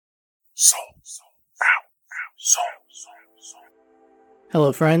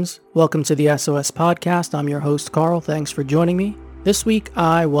Hello friends, welcome to the SOS podcast. I'm your host Carl, thanks for joining me. This week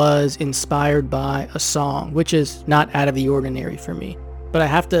I was inspired by a song, which is not out of the ordinary for me. But I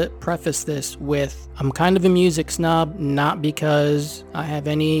have to preface this with, I'm kind of a music snob, not because I have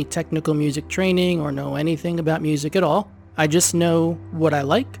any technical music training or know anything about music at all. I just know what I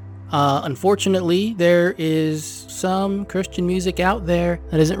like. Unfortunately, there is some Christian music out there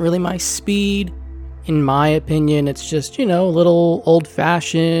that isn't really my speed. In my opinion, it's just, a little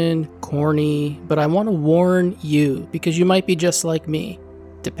old-fashioned, corny, but I want to warn you because you might be just like me.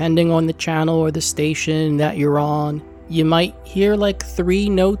 Depending on the channel or the station that you're on, you might hear like 3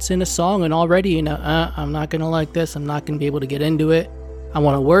 notes in a song and already, I'm not going to like this, I'm not going to be able to get into it. I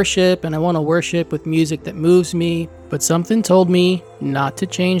want to worship, and I want to worship with music that moves me, but something told me not to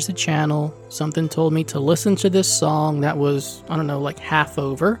change the channel. Something told me to listen to this song that was, like half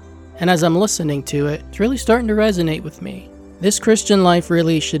over. And as I'm listening to it, it's really starting to resonate with me. This Christian life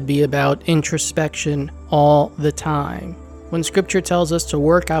really should be about introspection all the time. When Scripture tells us to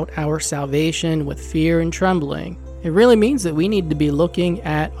work out our salvation with fear and trembling, it really means that we need to be looking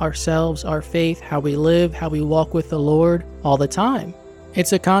at ourselves, our faith, how we live, how we walk with the Lord all the time.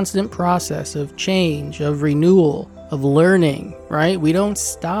 It's a constant process of change, of renewal, of learning, right? We don't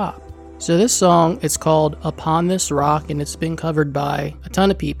stop. So this song, it's called Upon This Rock, and it's been covered by a ton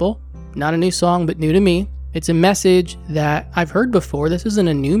of people. Not a new song, but new to me. It's a message that I've heard before. This isn't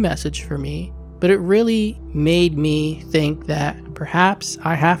a new message for me, but it really made me think that perhaps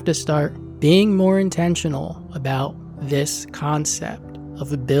I have to start being more intentional about this concept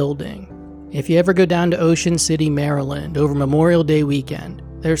of a building. If you ever go down to Ocean City, Maryland over Memorial Day weekend,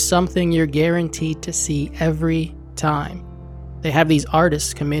 there's something you're guaranteed to see every time. They have these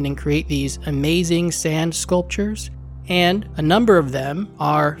artists come in and create these amazing sand sculptures, and a number of them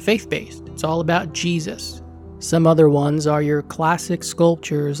are faith-based. It's all about Jesus. Some other ones are your classic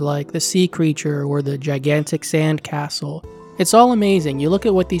sculptures like the sea creature or the gigantic sand castle. It's all amazing. You look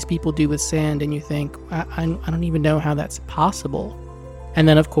at what these people do with sand and you think, I don't even know how that's possible. And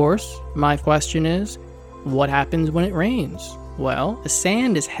then, of course, my question is, what happens when it rains? Well, the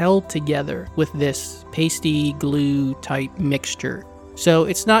sand is held together with this pasty glue type mixture. So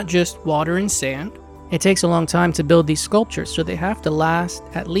it's not just water and sand. It takes a long time to build these sculptures, so they have to last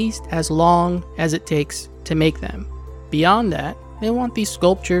at least as long as it takes to make them. Beyond that, they want these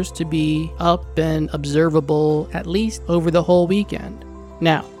sculptures to be up and observable at least over the whole weekend.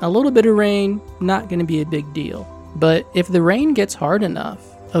 Now, a little bit of rain, not going to be a big deal. But if the rain gets hard enough,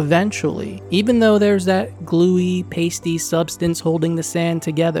 eventually, even though there's that gluey, pasty substance holding the sand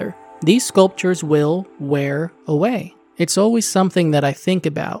together, these sculptures will wear away. It's always something that I think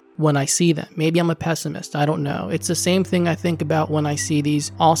about when I see them. Maybe I'm a pessimist, I don't know. It's the same thing I think about when I see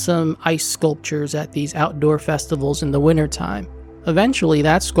these awesome ice sculptures at these outdoor festivals in the wintertime. Eventually,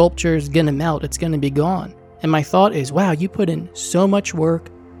 that sculpture is going to melt, it's going to be gone. And my thought is, wow, you put in so much work,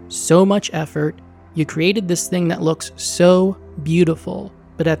 so much effort, you created this thing that looks so beautiful,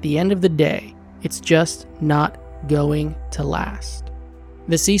 but at the end of the day, it's just not going to last.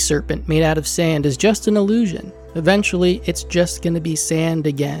 The sea serpent made out of sand is just an illusion. Eventually, it's just going to be sand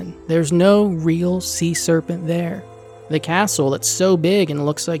again. There's no real sea serpent there. The castle that's so big and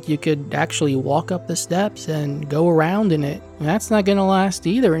looks like you could actually walk up the steps and go around in it, that's not going to last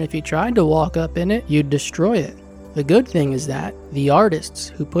either, and if you tried to walk up in it, you'd destroy it. The good thing is that the artists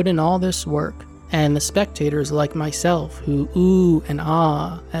who put in all this work, and the spectators like myself who ooh and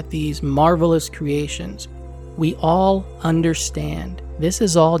ah at these marvelous creations, we all understand this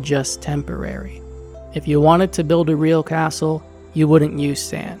is all just temporary. If you wanted to build a real castle, you wouldn't use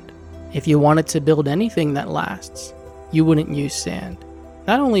sand. If you wanted to build anything that lasts, you wouldn't use sand.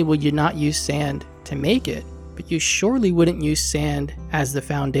 Not only would you not use sand to make it, but you surely wouldn't use sand as the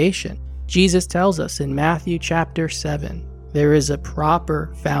foundation. Jesus tells us in Matthew chapter 7, there is a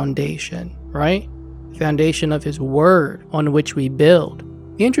proper foundation, right? Foundation of His Word on which we build.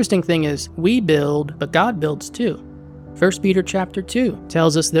 The interesting thing is we build, but God builds too. 1 Peter chapter 2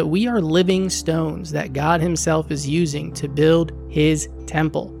 tells us that we are living stones that God Himself is using to build His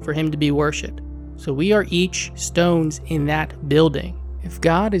temple for Him to be worshipped. So we are each stones in that building. If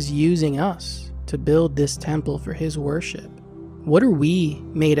God is using us to build this temple for His worship, what are we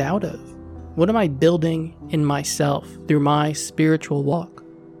made out of? What am I building in myself through my spiritual walk?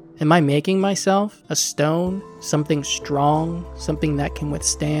 Am I making myself a stone, something strong, something that can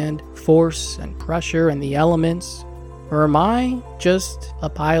withstand force and pressure and the elements? Or am I just a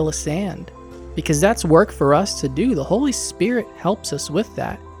pile of sand? Because that's work for us to do. The Holy Spirit helps us with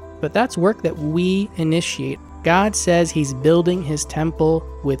that. But that's work that we initiate. God says he's building his temple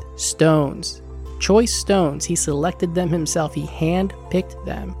with stones. Choice stones. He selected them himself. He handpicked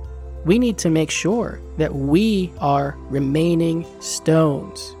them. We need to make sure that we are remaining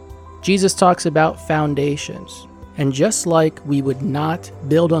stones. Jesus talks about foundations. And just like we would not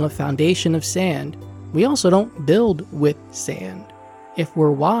build on a foundation of sand, we also don't build with sand. If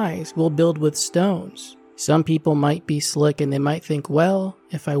we're wise, we'll build with stones. Some people might be slick and they might think, well,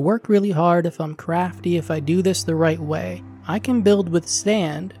 if I work really hard, if I'm crafty, if I do this the right way, I can build with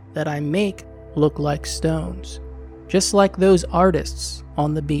sand that I make look like stones. Just like those artists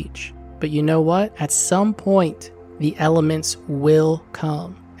on the beach. But you know what? At some point, the elements will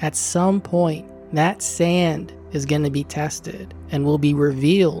come. At some point, that sand is going to be tested and will be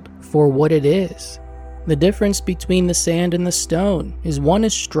revealed for what it is. The difference between the sand and the stone is one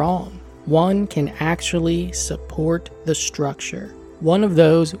is strong. One can actually support the structure. One of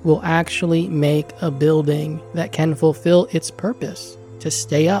those will actually make a building that can fulfill its purpose, to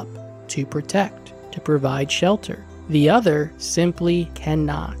stay up, to protect, to provide shelter. The other simply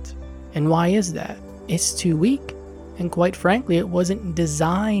cannot. And why is that? It's too weak. And quite frankly, it wasn't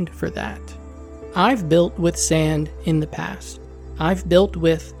designed for that. I've built with sand in the past. I've built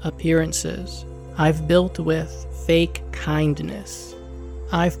with appearances. I've built with fake kindness.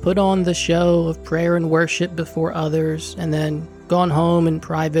 I've put on the show of prayer and worship before others and then gone home in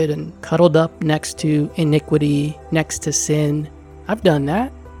private and cuddled up next to iniquity, next to sin. I've done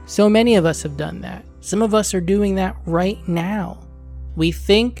that. So many of us have done that. Some of us are doing that right now. We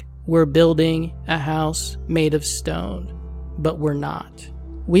think we're building a house made of stone, but we're not.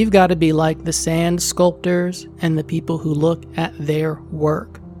 We've got to be like the sand sculptors and the people who look at their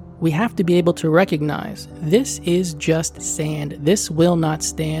work. We have to be able to recognize this is just sand. This will not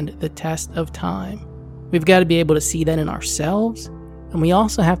stand the test of time. We've got to be able to see that in ourselves, and we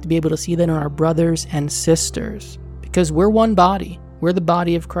also have to be able to see that in our brothers and sisters, because we're one body. We're the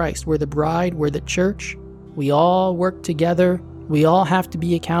body of Christ. We're the bride. We're the church. We all work together. We all have to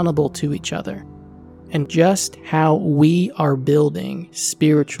be accountable to each other. And just how we are building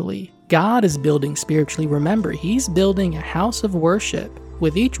spiritually, God is building spiritually. Remember, he's building a house of worship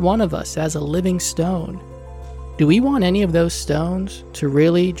with each one of us as a living stone. Do we want any of those stones to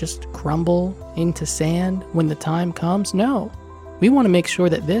really just crumble into sand when the time comes? No. We want to make sure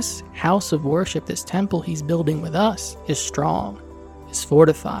that this house of worship, this temple he's building with us, is strong, is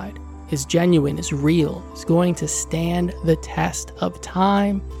fortified, is genuine, is real, is going to stand the test of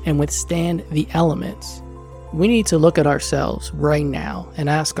time and withstand the elements. We need to look at ourselves right now and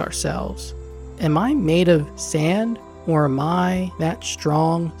ask ourselves, am I made of sand or am I that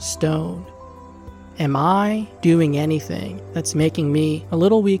strong stone? Am I doing anything that's making me a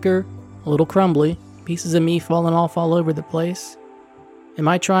little weaker, a little crumbly, pieces of me falling off all over the place? Am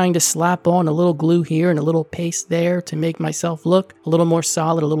I trying to slap on a little glue here and a little paste there to make myself look a little more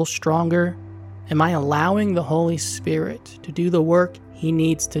solid, a little stronger? Am I allowing the Holy Spirit to do the work he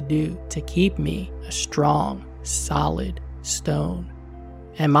needs to do to keep me a strong, solid stone?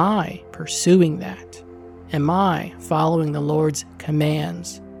 Am I pursuing that? Am I following the Lord's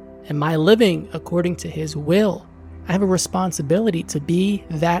commands? Am I living according to his will? I have a responsibility to be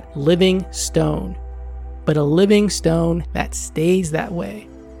that living stone, but a living stone that stays that way,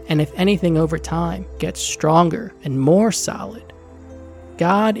 and if anything over time gets stronger and more solid.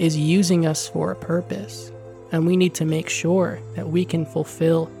 God is using us for a purpose, and we need to make sure that we can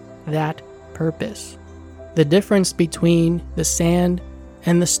fulfill that purpose. The difference between the sand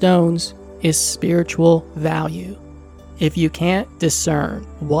and the stones is spiritual value. If you can't discern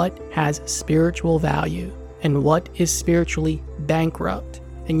what has spiritual value and what is spiritually bankrupt,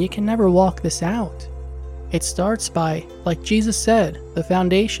 then you can never walk this out. It starts by, like Jesus said, the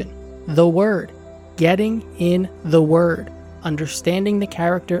foundation, the Word, getting in the Word, understanding the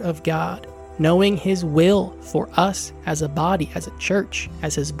character of God, knowing his will for us as a body, as a church,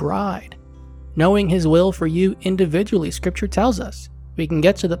 as his bride, knowing his will for you individually. Scripture tells us we can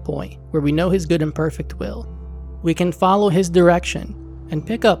get to the point where we know his good and perfect will. We can follow his direction and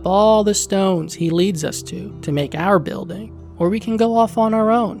pick up all the stones he leads us to make our building. Or we can go off on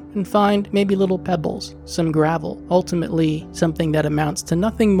our own and find maybe little pebbles, some gravel, ultimately something that amounts to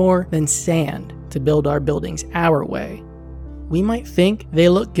nothing more than sand to build our buildings our way. We might think they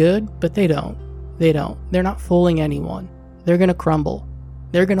look good, but they don't. They don't. They're not fooling anyone. They're going to crumble.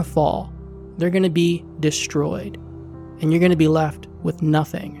 They're going to fall. They're going to be destroyed. And you're going to be left with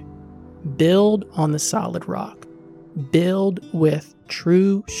nothing. Build on the solid rock. Build with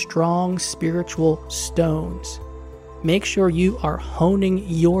true, strong spiritual stones. Make sure you are honing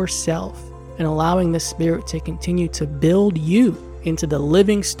yourself and allowing the Spirit to continue to build you into the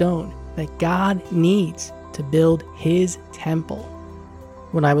living stone that God needs to to build his temple.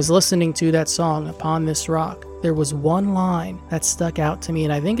 When I was listening to that song, Upon This Rock, there was one line that stuck out to me,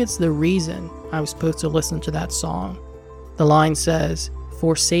 and I think it's the reason I was supposed to listen to that song. The line says,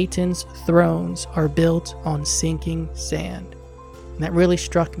 "For Satan's thrones are built on sinking sand." And that really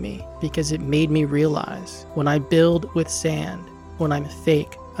struck me because it made me realize when I build with sand, when I'm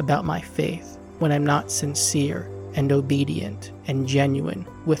fake about my faith, when I'm not sincere and obedient and genuine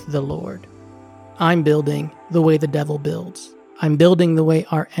with the Lord, I'm building the way the devil builds. I'm building the way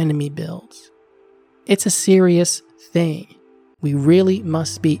our enemy builds. It's a serious thing. We really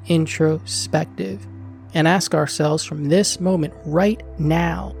must be introspective and ask ourselves from this moment right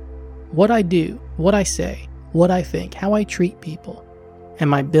now, what I do, what I say, what I think, how I treat people.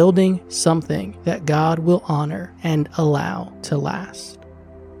 Am I building something that God will honor and allow to last?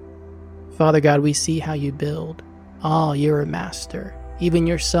 Father God, we see how you build. Oh, you're a master. Even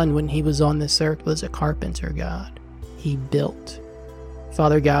your son, when he was on this earth, was a carpenter, God. He built.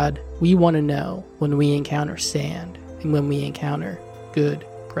 Father God, we want to know when we encounter sand and when we encounter good,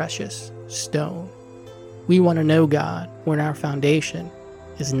 precious stone. We want to know, God, when our foundation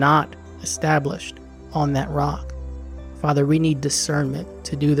is not established on that rock. Father, we need discernment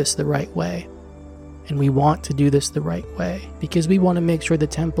to do this the right way. And we want to do this the right way because we want to make sure the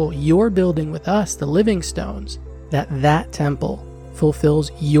temple you're building with us, the living stones, that temple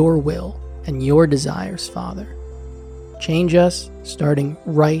fulfills your will and your desires, Father. Change us starting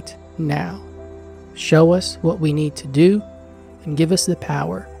right now. Show us what we need to do and give us the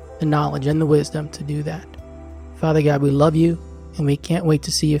power, the knowledge, and the wisdom to do that. Father God, we love you and we can't wait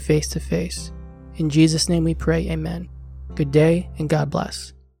to see you face to face. In Jesus' name we pray, amen. Good day and God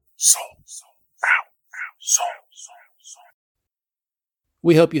bless.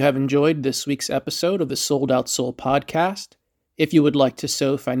 We hope you have enjoyed this week's episode of the Sold Out Soul podcast. If you would like to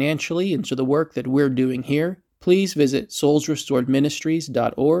sow financially into the work that we're doing here, please visit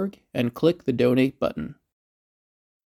soulsrestoredministries.org and click the donate button.